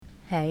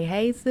Hey,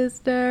 hey,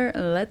 sister.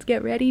 Let's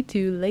get ready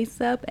to lace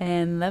up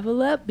and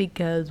level up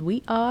because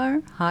we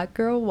are Hot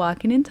Girl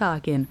Walking and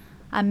Talking.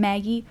 I'm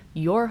Maggie,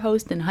 your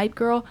host and hype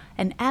girl,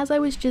 and as I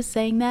was just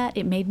saying that,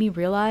 it made me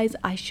realize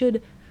I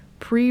should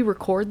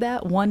pre-record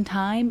that one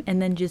time and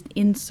then just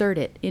insert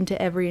it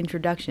into every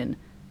introduction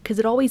because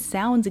it always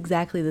sounds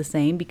exactly the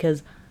same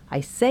because I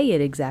say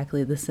it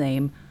exactly the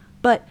same,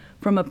 but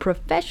from a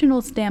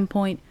professional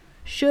standpoint,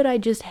 should I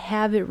just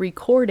have it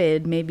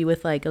recorded, maybe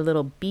with like a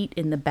little beat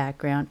in the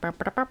background,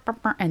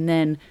 and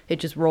then it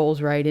just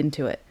rolls right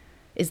into it?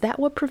 Is that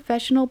what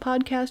professional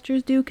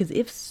podcasters do? Because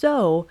if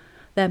so,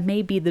 that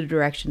may be the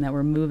direction that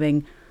we're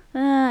moving.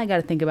 I got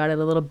to think about it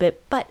a little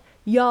bit. But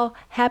y'all,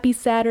 happy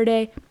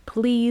Saturday.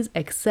 Please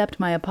accept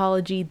my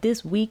apology.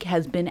 This week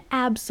has been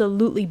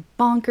absolutely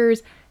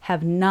bonkers.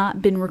 Have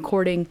not been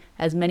recording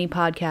as many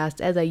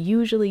podcasts as I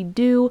usually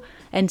do.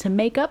 And to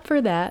make up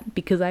for that,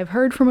 because I've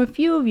heard from a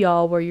few of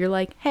y'all where you're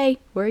like, hey,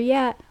 where are you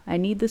at? I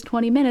need this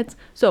 20 minutes.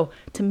 So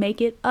to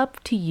make it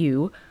up to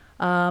you,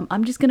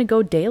 I'm just going to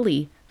go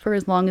daily for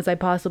as long as I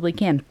possibly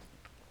can.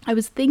 I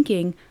was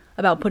thinking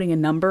about putting a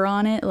number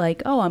on it,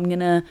 like, oh, I'm going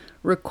to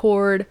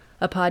record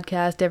a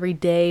podcast every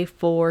day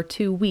for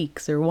 2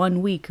 weeks or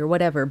 1 week or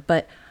whatever.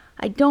 But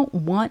I don't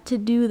want to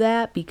do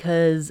that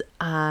because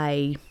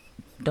I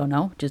don't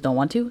know, just don't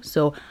want to.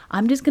 So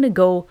I'm just going to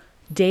go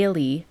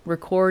daily,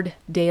 record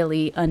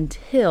daily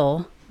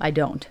until I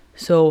don't.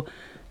 So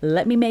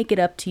let me make it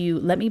up to you.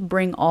 Let me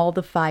bring all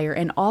the fire.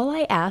 And all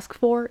I ask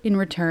for in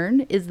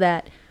return is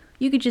that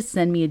you could just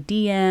send me a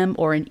DM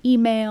or an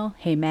email,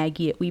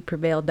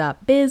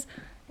 heymaggie@weprevail.biz,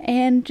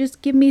 and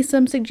just give me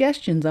some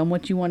suggestions on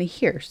what you want to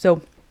hear. So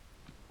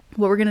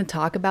what we're going to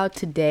talk about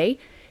today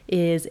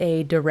is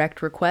a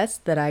direct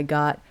request that I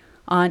got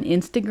on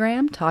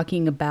Instagram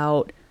talking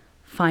about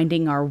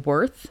finding our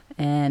worth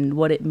and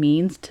what it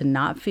means to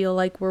not feel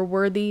like we're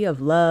worthy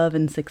of love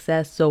and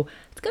success. So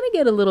it's going to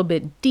get a little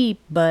bit deep,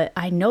 but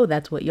I know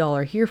that's what y'all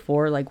are here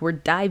for. Like, we're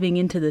diving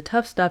into the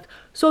tough stuff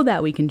so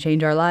that we can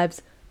change our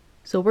lives.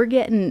 So we're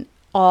getting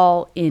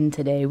all in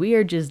today. We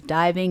are just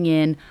diving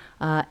in.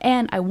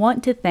 And I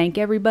want to thank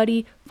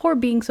everybody for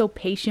being so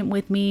patient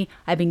with me.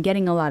 I've been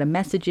getting a lot of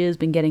messages,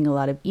 been getting a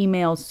lot of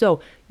emails.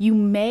 So you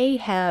may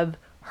have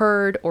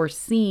heard or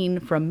seen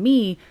from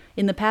me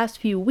in the past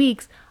few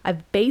weeks.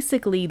 I've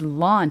basically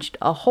launched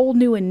a whole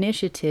new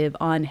initiative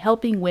on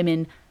helping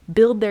women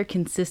build their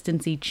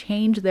consistency,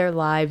 change their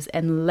lives,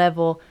 and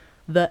level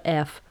the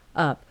F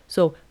up.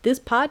 So this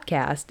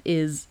podcast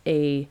is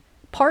a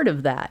part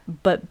of that.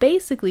 But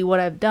basically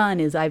what I've done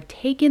is I've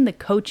taken the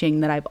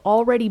coaching that I've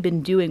already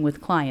been doing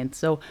with clients.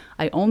 So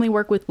I only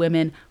work with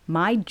women.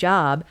 My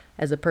job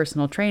as a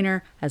personal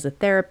trainer, as a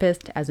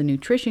therapist, as a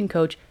nutrition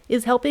coach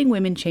is helping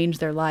women change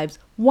their lives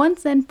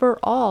once and for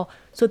all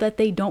so that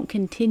they don't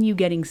continue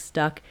getting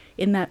stuck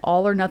in that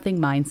all or nothing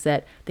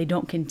mindset. They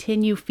don't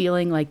continue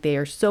feeling like they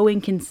are so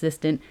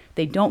inconsistent.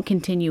 They don't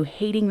continue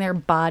hating their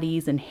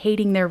bodies and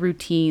hating their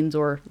routines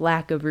or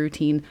lack of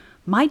routine.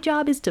 My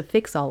job is to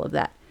fix all of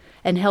that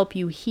and help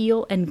you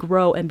heal and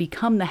grow and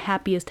become the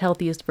happiest,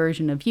 healthiest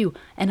version of you.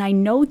 And I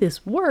know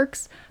this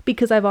works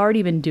because I've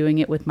already been doing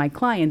it with my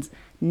clients.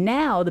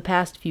 Now, the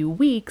past few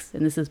weeks,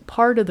 and this is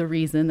part of the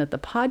reason that the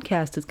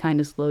podcast has kind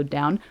of slowed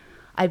down,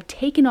 I've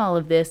taken all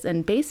of this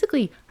and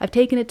basically I've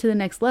taken it to the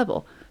next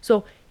level.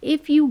 So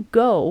if you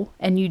go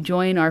and you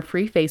join our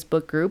free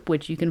Facebook group,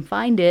 which you can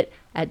find it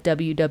at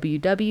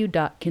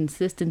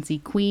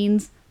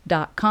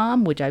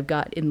www.consistencyqueens.com, which I've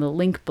got in the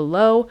link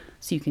below,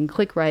 so you can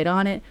click right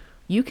on it.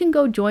 You can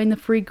go join the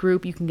free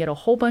group. You can get a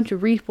whole bunch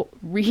of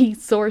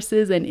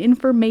resources and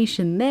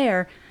information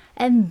there.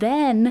 And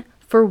then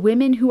for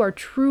women who are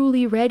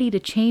truly ready to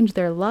change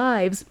their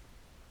lives,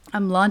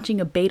 I'm launching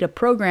a beta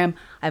program.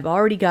 I've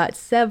already got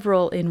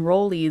several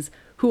enrollees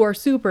who are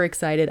super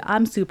excited.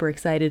 I'm super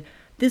excited.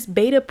 This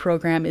beta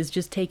program is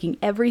just taking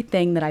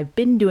everything that I've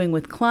been doing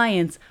with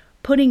clients,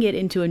 putting it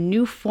into a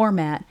new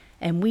format,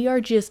 and we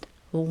are just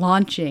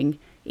launching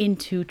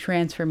into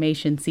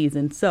transformation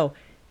season. So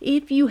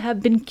if you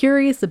have been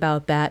curious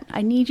about that,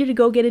 I need you to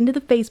go get into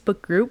the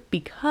Facebook group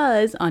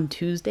because on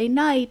Tuesday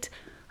night,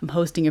 I'm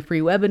hosting a free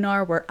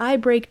webinar where I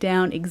break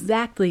down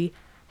exactly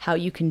how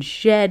you can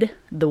shed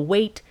the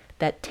weight,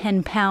 that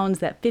 10 pounds,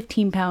 that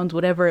 15 pounds,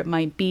 whatever it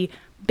might be,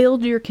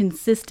 build your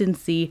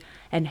consistency,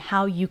 and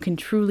how you can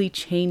truly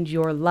change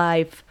your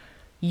life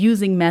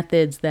using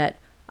methods that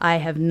I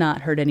have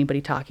not heard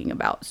anybody talking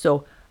about.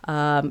 So,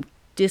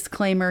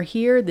 disclaimer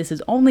here, this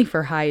is only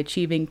for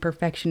high-achieving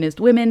perfectionist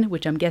women,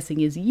 which I'm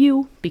guessing is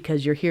you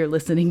because you're here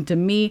listening to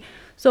me.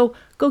 So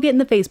go get in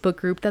the Facebook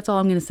group. That's all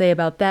I'm going to say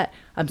about that.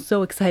 I'm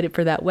so excited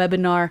for that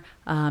webinar.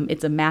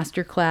 It's a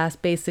masterclass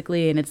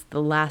basically, and it's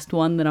the last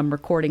one that I'm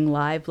recording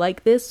live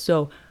like this,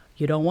 so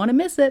you don't want to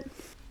miss it.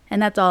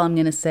 And that's all I'm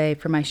going to say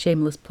for my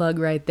shameless plug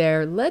right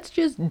there. Let's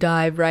just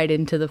dive right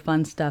into the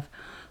fun stuff.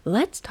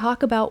 Let's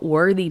talk about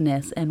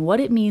worthiness and what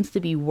it means to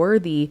be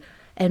worthy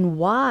and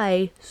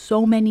why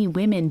so many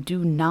women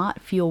do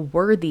not feel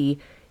worthy,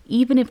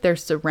 even if they're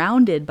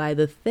surrounded by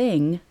the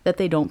thing that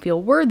they don't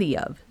feel worthy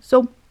of.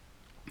 So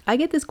I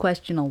get this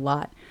question a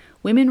lot.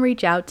 Women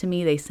reach out to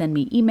me, they send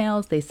me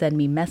emails, they send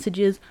me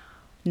messages.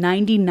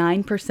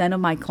 99% of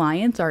my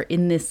clients are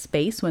in this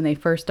space when they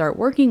first start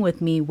working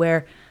with me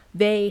where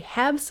they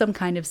have some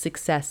kind of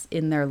success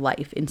in their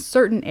life, in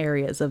certain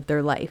areas of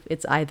their life.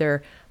 It's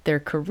either their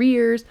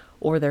careers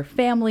or their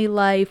family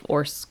life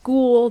or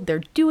school.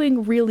 They're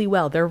doing really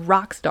well. They're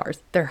rock stars.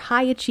 They're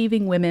high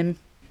achieving women.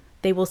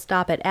 They will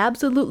stop at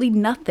absolutely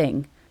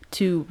nothing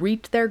to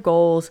reach their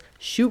goals,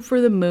 shoot for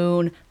the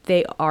moon.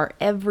 They are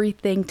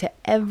everything to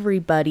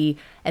everybody.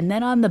 And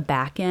then on the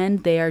back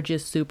end, they are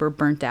just super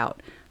burnt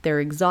out.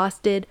 They're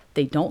exhausted.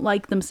 They don't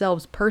like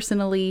themselves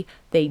personally.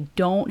 They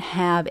don't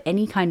have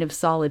any kind of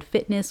solid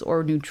fitness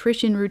or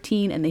nutrition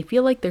routine, and they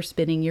feel like they're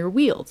spinning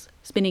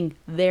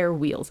their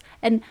wheels.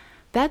 And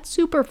that's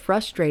super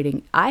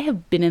frustrating. I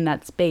have been in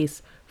that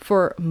space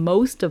for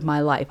most of my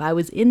life. I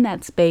was in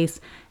that space,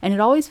 and it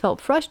always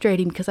felt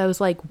frustrating because I was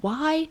like,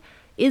 why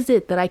is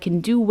it that I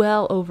can do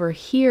well over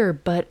here,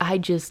 but I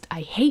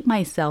hate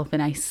myself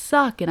and I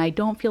suck and I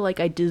don't feel like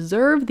I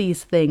deserve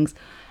these things?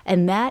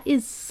 And that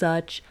is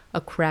such a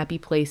crappy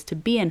place to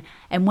be in.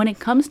 And when it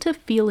comes to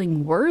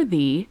feeling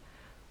worthy,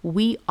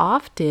 we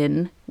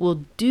often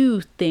will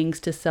do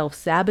things to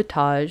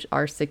self-sabotage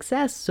our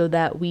success so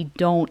that we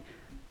don't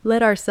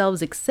let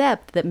ourselves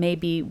accept that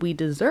maybe we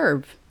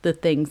deserve the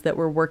things that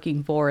we're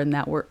working for and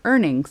that we're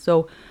earning.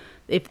 So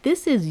if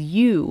this is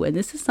you and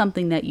this is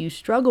something that you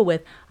struggle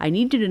with, I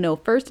need you to know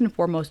first and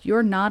foremost,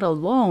 you're not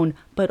alone,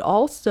 but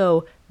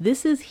also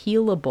this is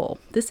healable.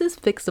 This is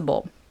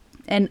fixable.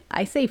 And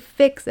I say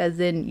fix as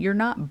in you're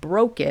not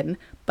broken,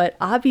 but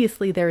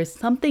obviously there is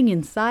something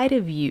inside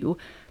of you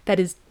that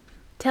is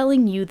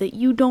telling you that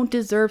you don't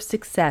deserve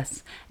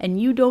success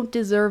and you don't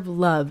deserve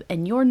love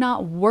and you're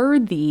not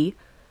worthy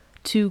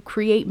to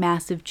create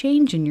massive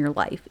change in your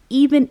life,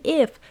 even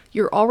if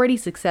you're already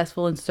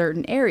successful in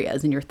certain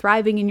areas and you're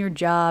thriving in your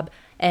job.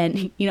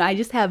 And,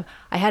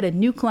 I had a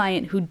new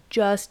client who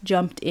just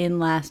jumped in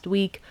last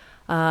week.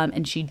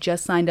 And she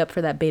just signed up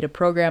for that beta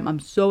program. I'm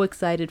so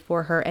excited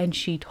for her. And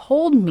she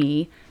told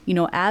me,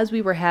 as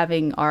we were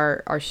having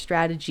our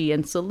strategy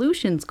and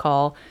solutions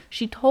call,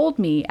 she told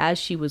me as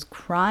she was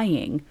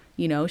crying,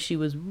 she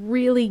was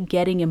really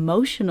getting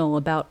emotional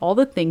about all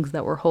the things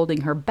that were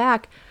holding her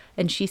back.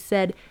 And she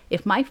said,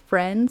 if my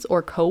friends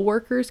or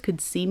coworkers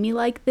could see me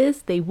like this,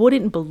 they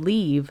wouldn't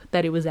believe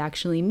that it was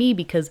actually me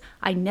because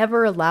I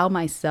never allow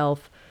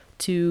myself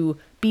to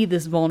be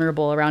this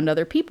vulnerable around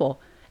other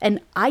people. And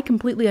I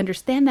completely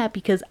understand that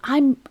because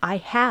I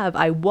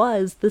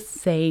was the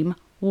same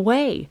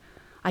way.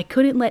 I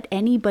couldn't let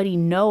anybody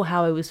know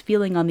how I was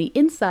feeling on the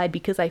inside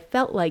because I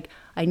felt like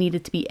I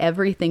needed to be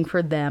everything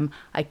for them.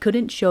 I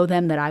couldn't show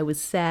them that I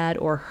was sad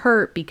or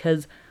hurt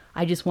because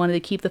I just wanted to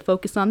keep the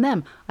focus on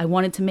them. I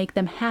wanted to make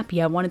them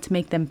happy. I wanted to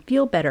make them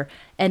feel better.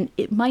 And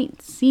it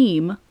might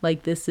seem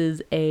like this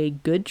is a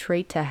good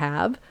trait to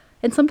have,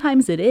 and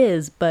sometimes it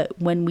is, but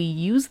when we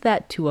use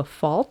that to a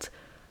fault,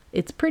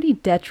 it's pretty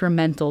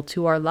detrimental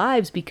to our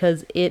lives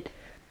because it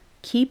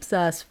keeps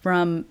us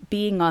from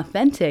being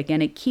authentic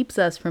and it keeps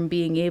us from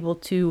being able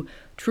to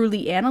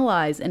truly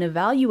analyze and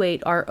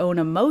evaluate our own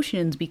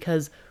emotions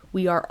because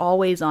we are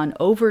always on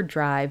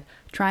overdrive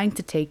trying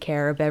to take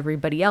care of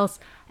everybody else.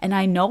 And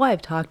I know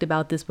I've talked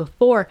about this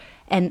before,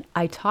 and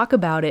I talk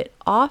about it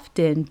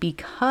often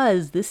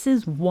because this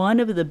is one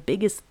of the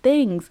biggest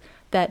things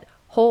that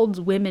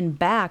holds women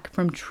back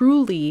from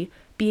truly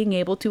being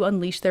able to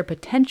unleash their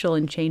potential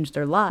and change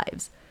their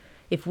lives.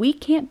 If we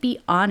can't be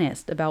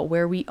honest about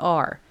where we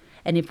are,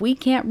 and if we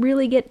can't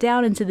really get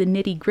down into the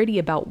nitty-gritty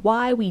about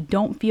why we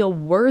don't feel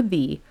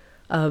worthy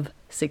of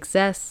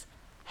success,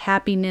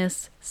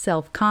 happiness,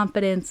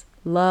 self-confidence,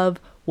 love,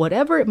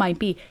 whatever it might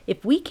be,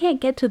 if we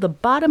can't get to the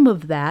bottom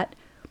of that,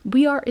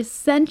 we are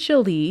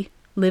essentially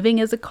living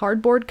as a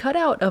cardboard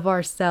cutout of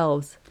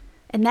ourselves.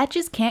 And that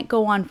just can't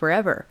go on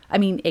forever. I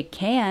mean, it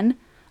can,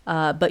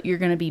 but you're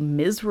going to be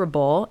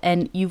miserable,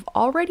 and you've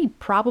already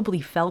probably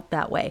felt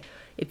that way.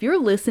 If you're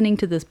listening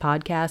to this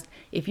podcast,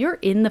 if you're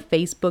in the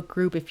Facebook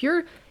group, if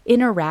you're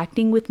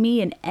interacting with me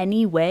in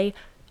any way,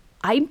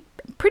 I'm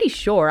pretty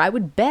sure, I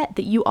would bet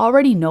that you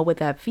already know what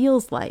that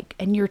feels like,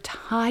 and you're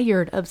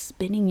tired of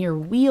spinning your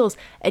wheels,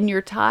 and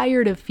you're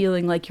tired of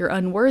feeling like you're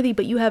unworthy,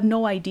 but you have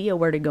no idea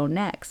where to go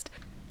next.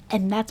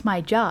 And that's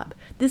my job.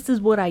 This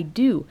is what I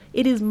do.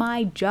 It is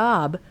my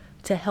job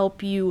to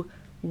help you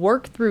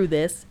work through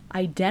this,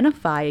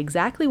 identify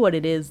exactly what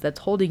it is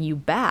that's holding you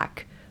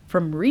back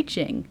from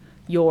reaching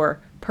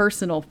your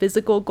personal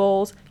physical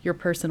goals, your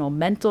personal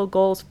mental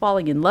goals,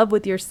 falling in love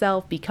with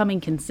yourself, becoming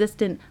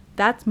consistent.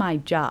 That's my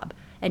job.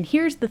 And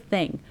here's the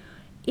thing.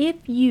 If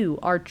you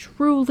are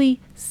truly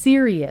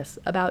serious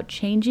about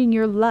changing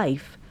your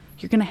life,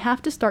 you're going to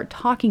have to start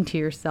talking to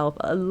yourself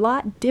a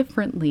lot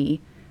differently,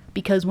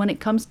 because when it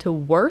comes to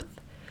worth,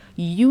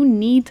 you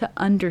need to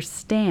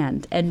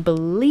understand and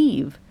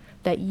believe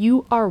that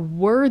you are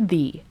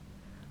worthy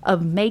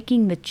of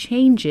making the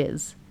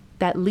changes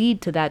that lead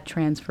to that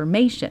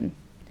transformation.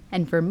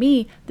 And for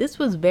me, this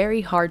was very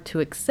hard to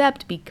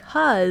accept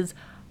because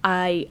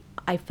I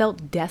I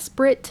felt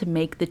desperate to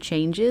make the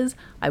changes.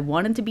 I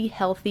wanted to be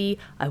healthy.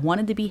 I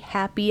wanted to be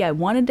happy. I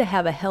wanted to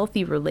have a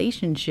healthy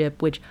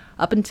relationship, which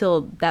up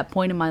until that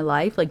point in my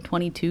life, like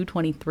 22,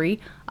 23,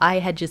 I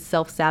had just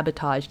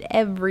self-sabotaged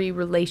every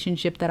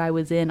relationship that I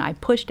was in. I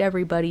pushed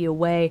everybody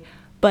away.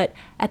 But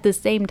at the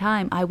same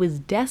time, I was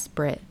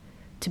desperate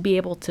to be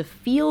able to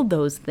feel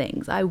those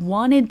things. I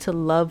wanted to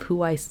love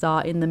who I saw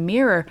in the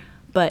mirror,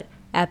 but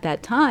at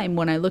that time,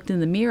 when I looked in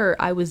the mirror,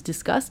 I was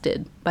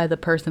disgusted by the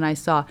person I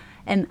saw.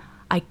 And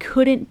I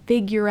couldn't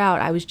figure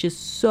out, I was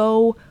just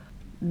so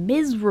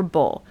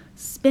miserable,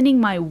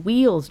 spinning my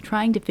wheels,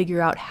 trying to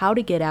figure out how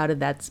to get out of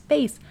that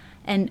space.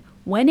 And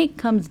when it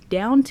comes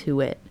down to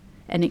it,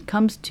 and it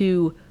comes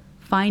to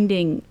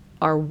finding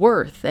our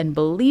worth and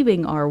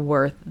believing our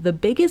worth, the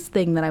biggest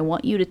thing that I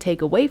want you to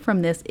take away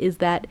from this is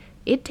that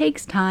it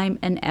takes time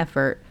and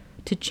effort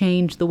to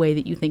change the way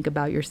that you think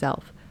about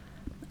yourself.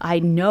 I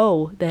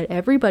know that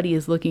everybody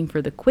is looking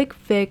for the quick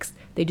fix.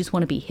 They just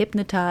want to be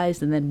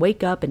hypnotized and then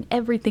wake up and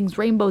everything's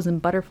rainbows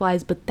and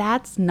butterflies, but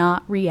that's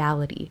not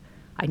reality.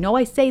 I know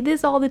I say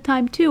this all the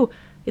time too.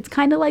 It's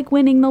kind of like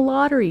winning the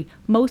lottery.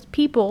 Most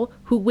people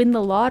who win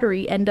the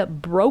lottery end up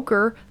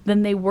broker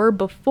than they were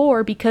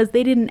before because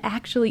they didn't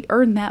actually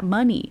earn that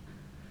money.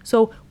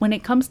 So when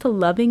it comes to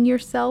loving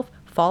yourself,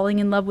 falling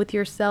in love with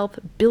yourself,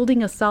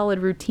 building a solid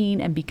routine,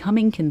 and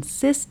becoming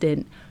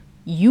consistent,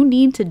 you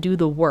need to do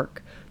the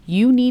work.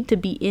 You need to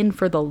be in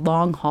for the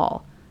long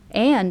haul,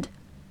 and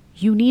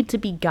you need to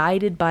be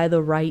guided by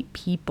the right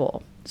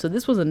people. So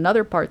this was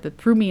another part that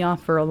threw me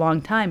off for a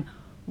long time.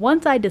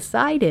 Once I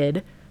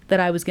decided that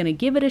I was going to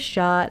give it a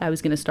shot, I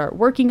was going to start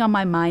working on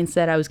my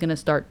mindset, I was going to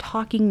start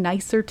talking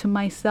nicer to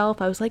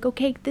myself. I was like,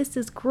 okay, this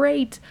is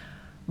great.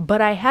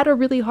 But I had a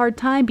really hard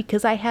time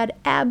because I had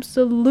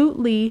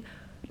absolutely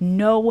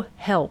no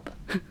help.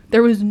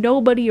 There was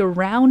nobody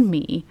around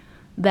me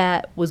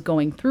that was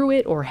going through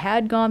it or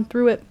had gone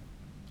through it.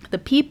 The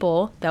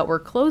people that were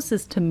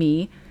closest to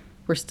me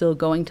were still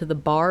going to the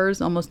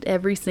bars almost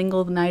every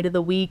single night of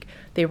the week.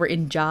 They were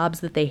in jobs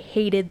that they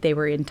hated. They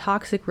were in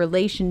toxic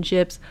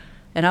relationships.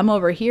 And I'm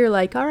over here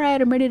like, all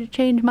right, I'm ready to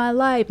change my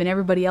life. And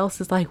everybody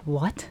else is like,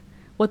 what?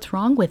 What's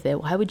wrong with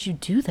it? Why would you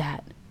do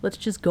that? Let's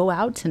just go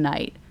out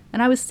tonight.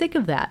 And I was sick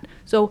of that.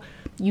 So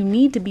you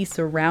need to be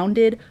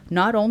surrounded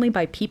not only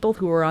by people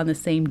who are on the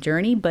same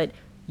journey, but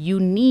you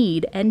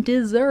need and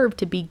deserve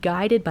to be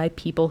guided by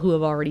people who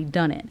have already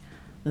done it.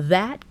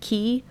 That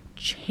key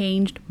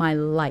changed my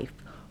life.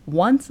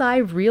 Once I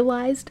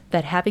realized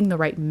that having the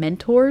right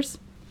mentors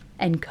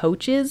and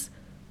coaches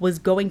was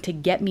going to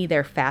get me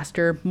there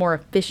faster, more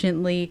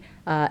efficiently,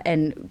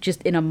 and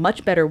just in a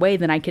much better way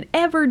than I could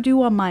ever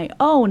do on my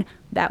own,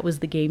 that was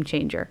the game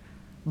changer.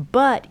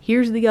 But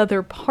here's the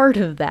other part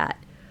of that.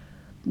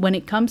 When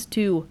it comes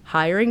to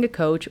hiring a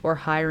coach or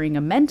hiring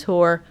a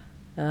mentor,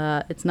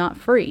 it's not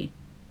free.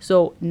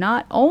 So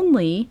not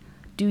only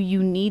do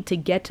you need to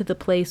get to the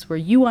place where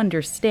you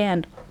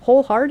understand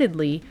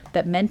wholeheartedly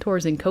that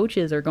mentors and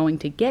coaches are going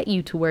to get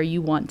you to where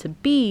you want to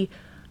be,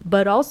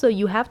 but also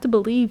you have to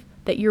believe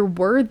that you're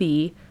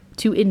worthy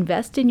to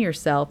invest in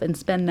yourself and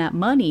spend that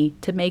money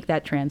to make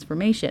that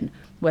transformation,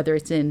 whether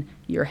it's in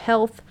your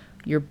health,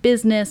 your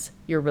business,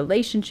 your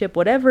relationship,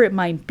 whatever it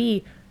might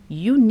be.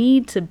 You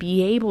need to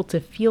be able to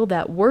feel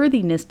that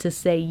worthiness to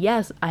say,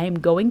 yes, I am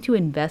going to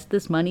invest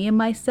this money in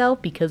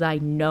myself because I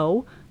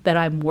know that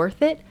I'm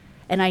worth it.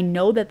 And I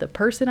know that the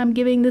person I'm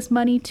giving this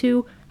money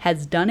to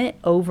has done it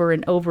over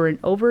and over and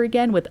over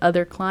again with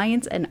other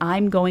clients, and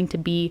I'm going to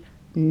be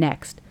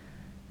next.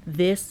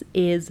 This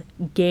is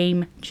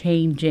game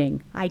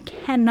changing. I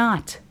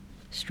cannot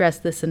stress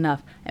this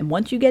enough. And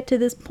once you get to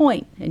this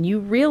point and you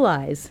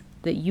realize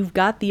that you've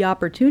got the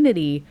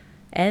opportunity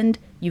and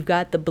you've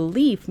got the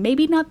belief,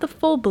 maybe not the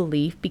full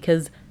belief,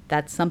 because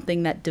that's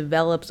something that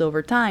develops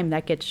over time,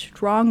 that gets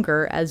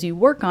stronger as you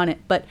work on it.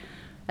 But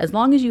as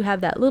long as you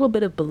have that little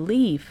bit of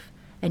belief,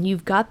 and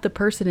you've got the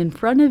person in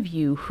front of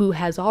you who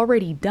has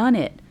already done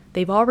it,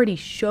 they've already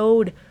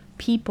showed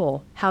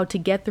people how to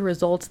get the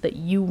results that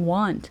you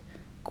want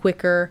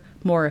quicker,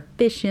 more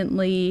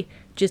efficiently,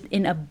 just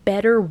in a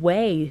better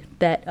way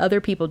that other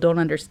people don't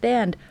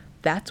understand,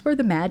 that's where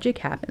the magic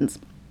happens.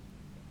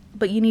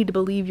 But you need to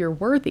believe you're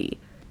worthy.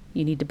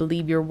 You need to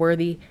believe you're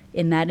worthy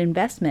in that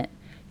investment.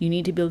 You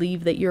need to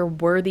believe that you're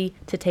worthy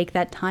to take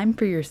that time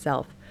for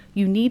yourself.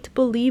 You need to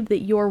believe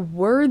that you're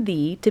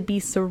worthy to be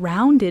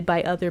surrounded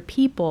by other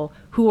people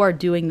who are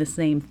doing the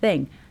same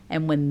thing.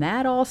 And when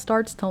that all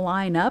starts to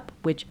line up,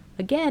 which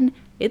again,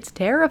 it's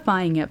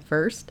terrifying at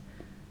first.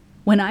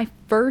 When I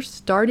first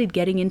started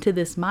getting into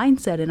this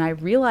mindset and I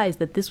realized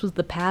that this was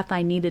the path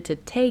I needed to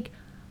take,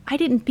 I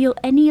didn't feel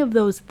any of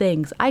those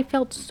things. I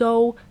felt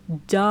so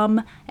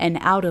dumb and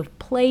out of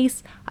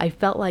place. I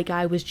felt like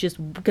I was just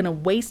going to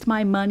waste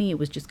my money. It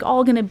was just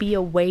all going to be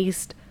a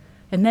waste.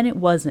 And then it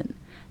wasn't.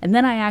 And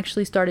then I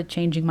actually started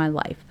changing my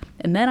life.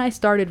 And then I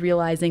started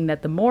realizing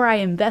that the more I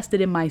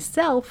invested in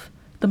myself,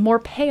 the more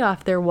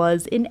payoff there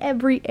was in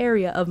every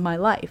area of my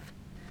life.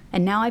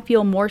 And now I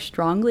feel more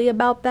strongly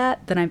about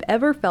that than I've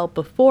ever felt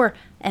before.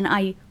 And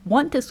I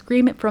want to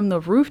scream it from the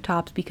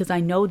rooftops because I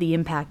know the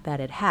impact that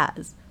it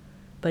has.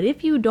 But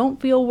if you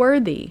don't feel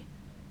worthy,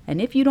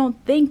 and if you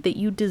don't think that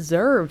you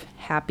deserve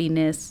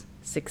happiness,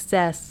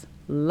 success,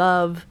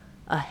 love,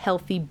 a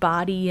healthy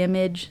body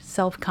image,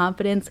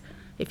 self-confidence,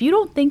 if you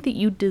don't think that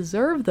you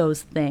deserve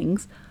those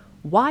things,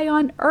 why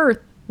on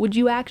earth would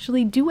you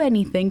actually do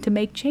anything to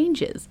make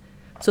changes?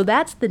 So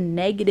that's the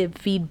negative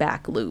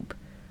feedback loop.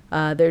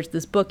 There's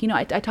this book,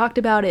 I talked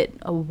about it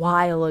a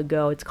while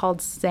ago. It's called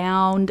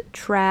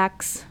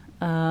Soundtracks.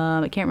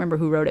 I can't remember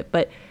who wrote it,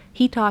 but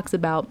he talks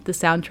about the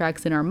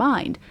soundtracks in our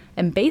mind.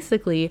 And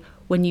basically,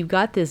 when you've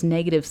got this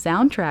negative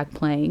soundtrack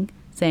playing,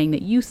 saying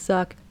that you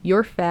suck,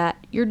 you're fat,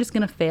 you're just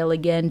going to fail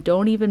again,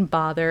 don't even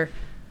bother,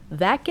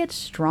 that gets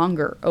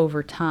stronger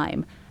over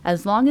time.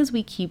 As long as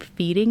we keep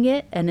feeding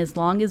it, and as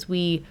long as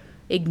we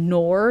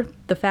ignore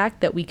the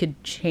fact that we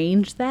could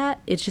change that,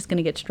 it's just going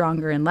to get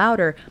stronger and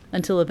louder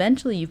until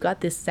eventually you've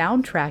got this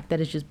soundtrack that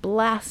is just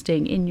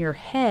blasting in your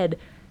head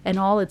and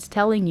all it's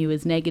telling you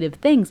is negative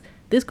things.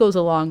 This goes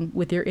along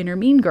with your inner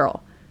mean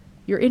girl.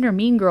 Your inner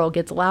mean girl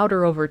gets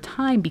louder over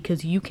time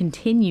because you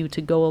continue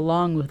to go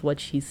along with what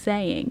she's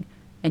saying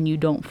and you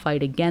don't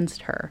fight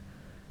against her.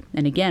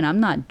 And again, I'm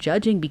not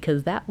judging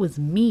because that was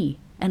me.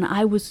 And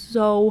I was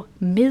so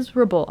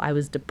miserable. I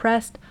was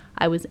depressed.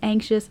 I was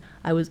anxious.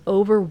 I was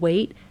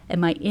overweight. And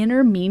my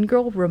inner mean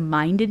girl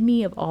reminded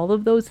me of all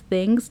of those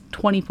things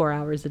 24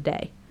 hours a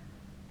day.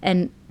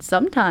 And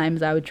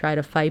sometimes I would try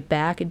to fight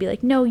back and be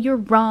like, no, you're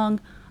wrong.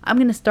 I'm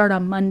going to start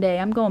on Monday.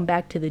 I'm going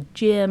back to the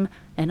gym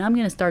and I'm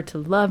going to start to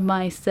love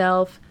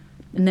myself.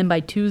 And then by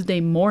Tuesday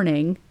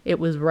morning, it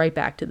was right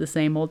back to the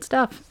same old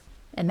stuff.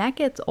 And that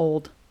gets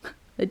old.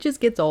 It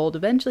just gets old.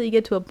 Eventually you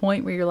get to a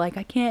point where you're like,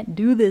 I can't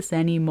do this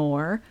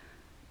anymore.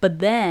 But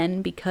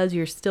then because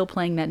you're still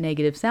playing that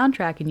negative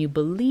soundtrack and you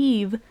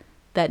believe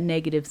that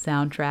negative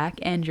soundtrack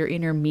and your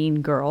inner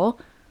mean girl,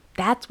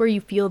 that's where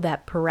you feel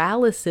that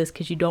paralysis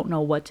because you don't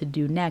know what to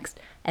do next.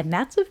 And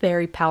that's a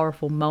very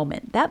powerful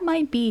moment. That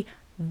might be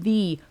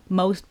the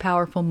most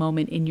powerful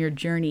moment in your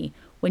journey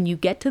when you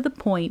get to the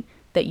point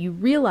that you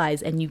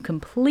realize and you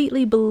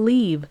completely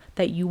believe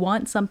that you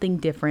want something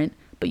different,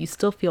 but you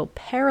still feel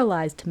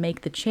paralyzed to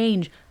make the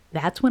change.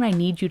 That's when I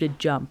need you to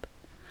jump.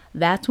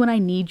 That's when I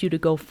need you to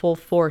go full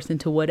force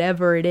into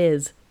whatever it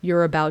is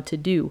you're about to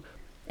do.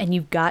 And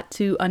you've got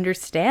to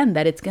understand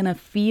that it's going to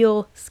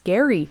feel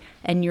scary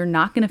and you're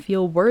not going to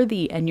feel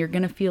worthy and you're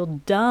going to feel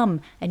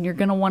dumb and you're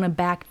going to want to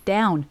back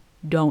down.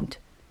 Don't.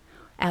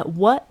 At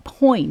what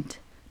point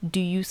do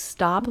you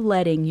stop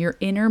letting your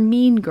inner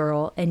mean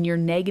girl and your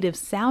negative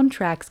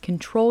soundtracks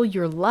control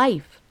your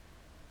life?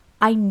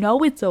 I know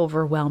it's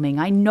overwhelming.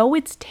 I know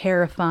it's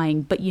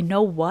terrifying, but you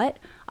know what?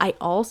 I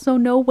also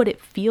know what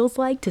it feels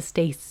like to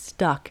stay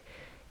stuck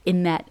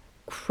in that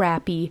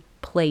crappy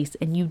place,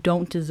 and you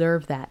don't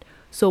deserve that.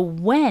 So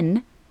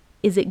when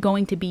is it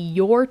going to be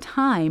your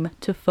time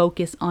to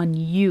focus on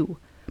you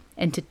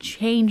and to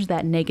change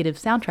that negative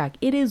soundtrack?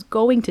 It is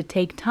going to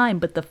take time,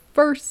 but the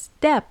first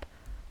step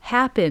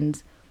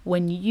happens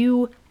when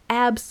you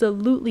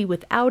absolutely,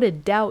 without a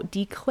doubt,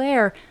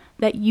 declare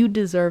that you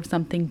deserve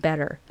something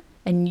better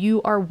and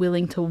you are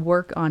willing to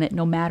work on it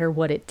no matter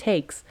what it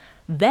takes.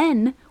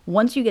 Then,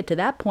 once you get to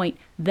that point,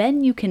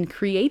 then you can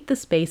create the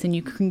space and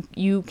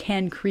you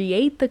can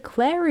create the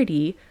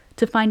clarity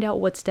to find out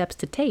what steps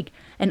to take.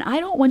 And I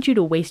don't want you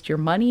to waste your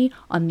money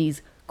on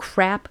these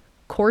crap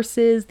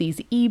courses, these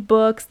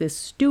ebooks, this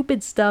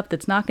stupid stuff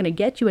that's not going to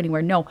get you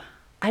anywhere. No,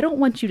 I don't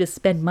want you to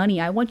spend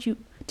money. I want you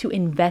to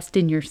invest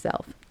in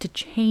yourself, to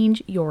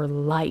change your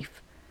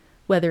life.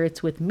 Whether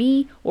it's with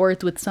me or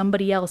it's with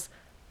somebody else,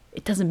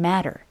 it doesn't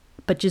matter.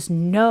 But just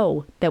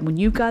know that when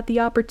you've got the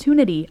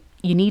opportunity,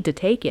 you need to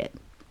take it.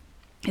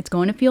 It's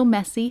going to feel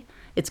messy.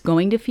 It's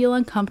going to feel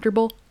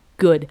uncomfortable.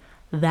 Good.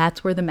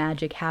 That's where the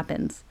magic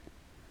happens.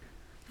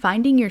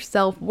 Finding your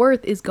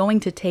self-worth is going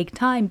to take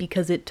time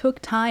because it took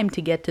time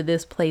to get to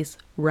this place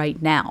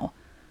right now.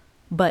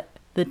 But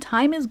the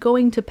time is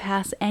going to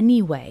pass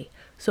anyway.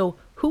 So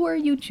who are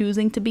you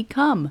choosing to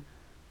become?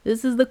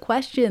 This is the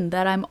question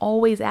that I'm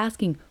always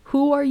asking.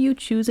 Who are you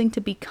choosing to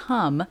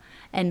become?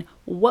 And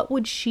what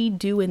would she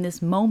do in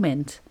this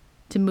moment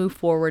to move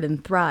forward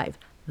and thrive?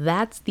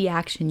 That's the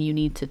action you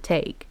need to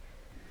take.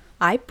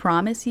 I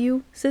promise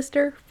you,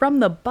 sister, from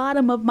the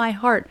bottom of my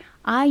heart,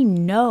 I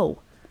know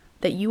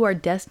that you are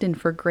destined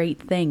for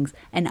great things.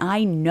 And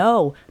I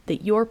know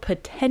that your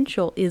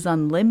potential is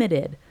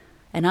unlimited.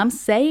 And I'm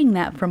saying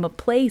that from a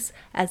place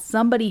as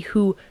somebody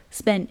who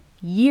spent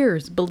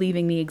years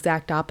believing the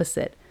exact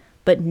opposite.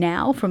 But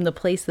now, from the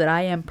place that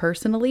I am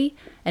personally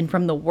and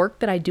from the work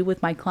that I do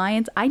with my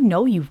clients, I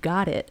know you've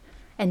got it.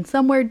 And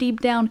somewhere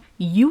deep down,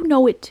 you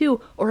know it too,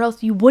 or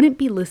else you wouldn't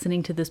be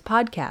listening to this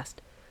podcast.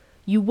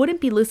 You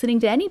wouldn't be listening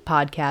to any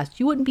podcast.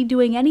 You wouldn't be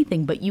doing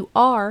anything, but you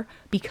are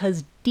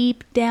because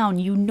deep down,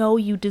 you know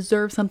you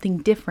deserve something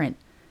different.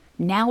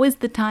 Now is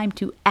the time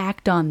to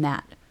act on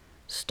that.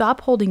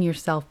 Stop holding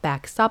yourself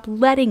back. Stop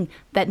letting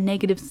that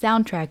negative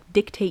soundtrack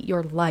dictate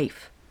your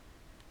life.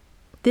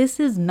 This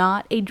is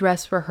not a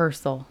dress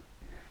rehearsal.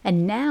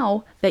 And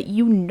now that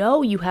you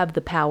know you have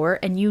the power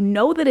and you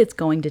know that it's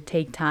going to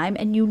take time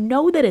and you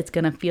know that it's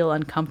going to feel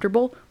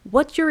uncomfortable,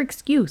 what's your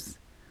excuse?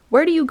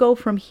 Where do you go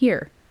from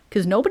here?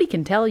 Because nobody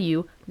can tell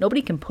you,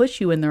 nobody can push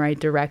you in the right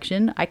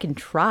direction. I can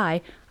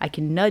try, I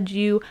can nudge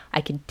you,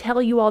 I can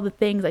tell you all the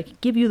things, I can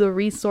give you the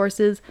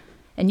resources,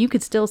 and you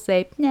could still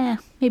say, nah,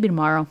 maybe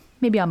tomorrow,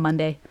 maybe on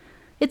Monday.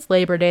 It's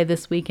Labor Day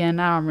this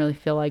weekend, I don't really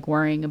feel like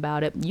worrying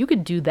about it. You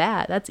could do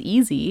that, that's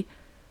easy.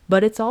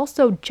 But it's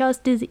also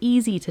just as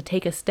easy to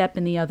take a step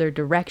in the other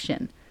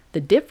direction. The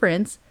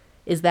difference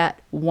is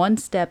that one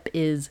step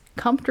is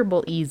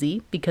comfortable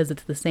easy because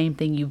it's the same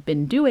thing you've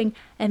been doing,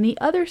 and the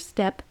other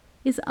step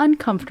is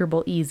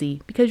uncomfortable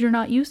easy because you're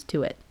not used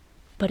to it.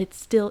 But it's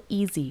still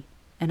easy,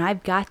 and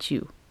I've got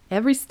you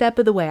every step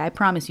of the way, I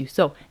promise you.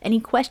 So any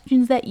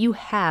questions that you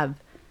have,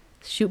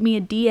 shoot me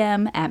a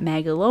DM at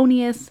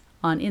Magalonius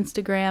on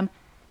Instagram,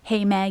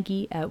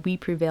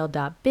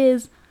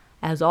 heymaggie@weprevail.biz.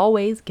 As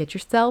always, get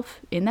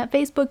yourself in that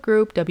Facebook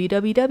group,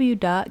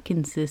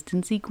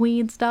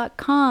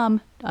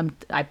 www.consistencyqueens.com.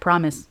 I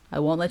promise I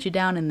won't let you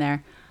down in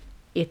there.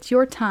 It's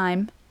your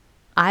time.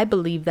 I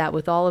believe that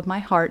with all of my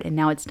heart, and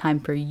now it's time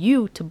for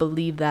you to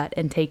believe that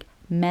and take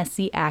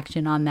messy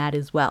action on that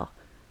as well.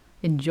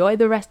 Enjoy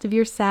the rest of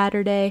your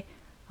Saturday.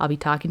 I'll be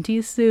talking to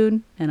you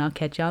soon, and I'll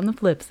catch you on the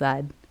flip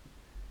side.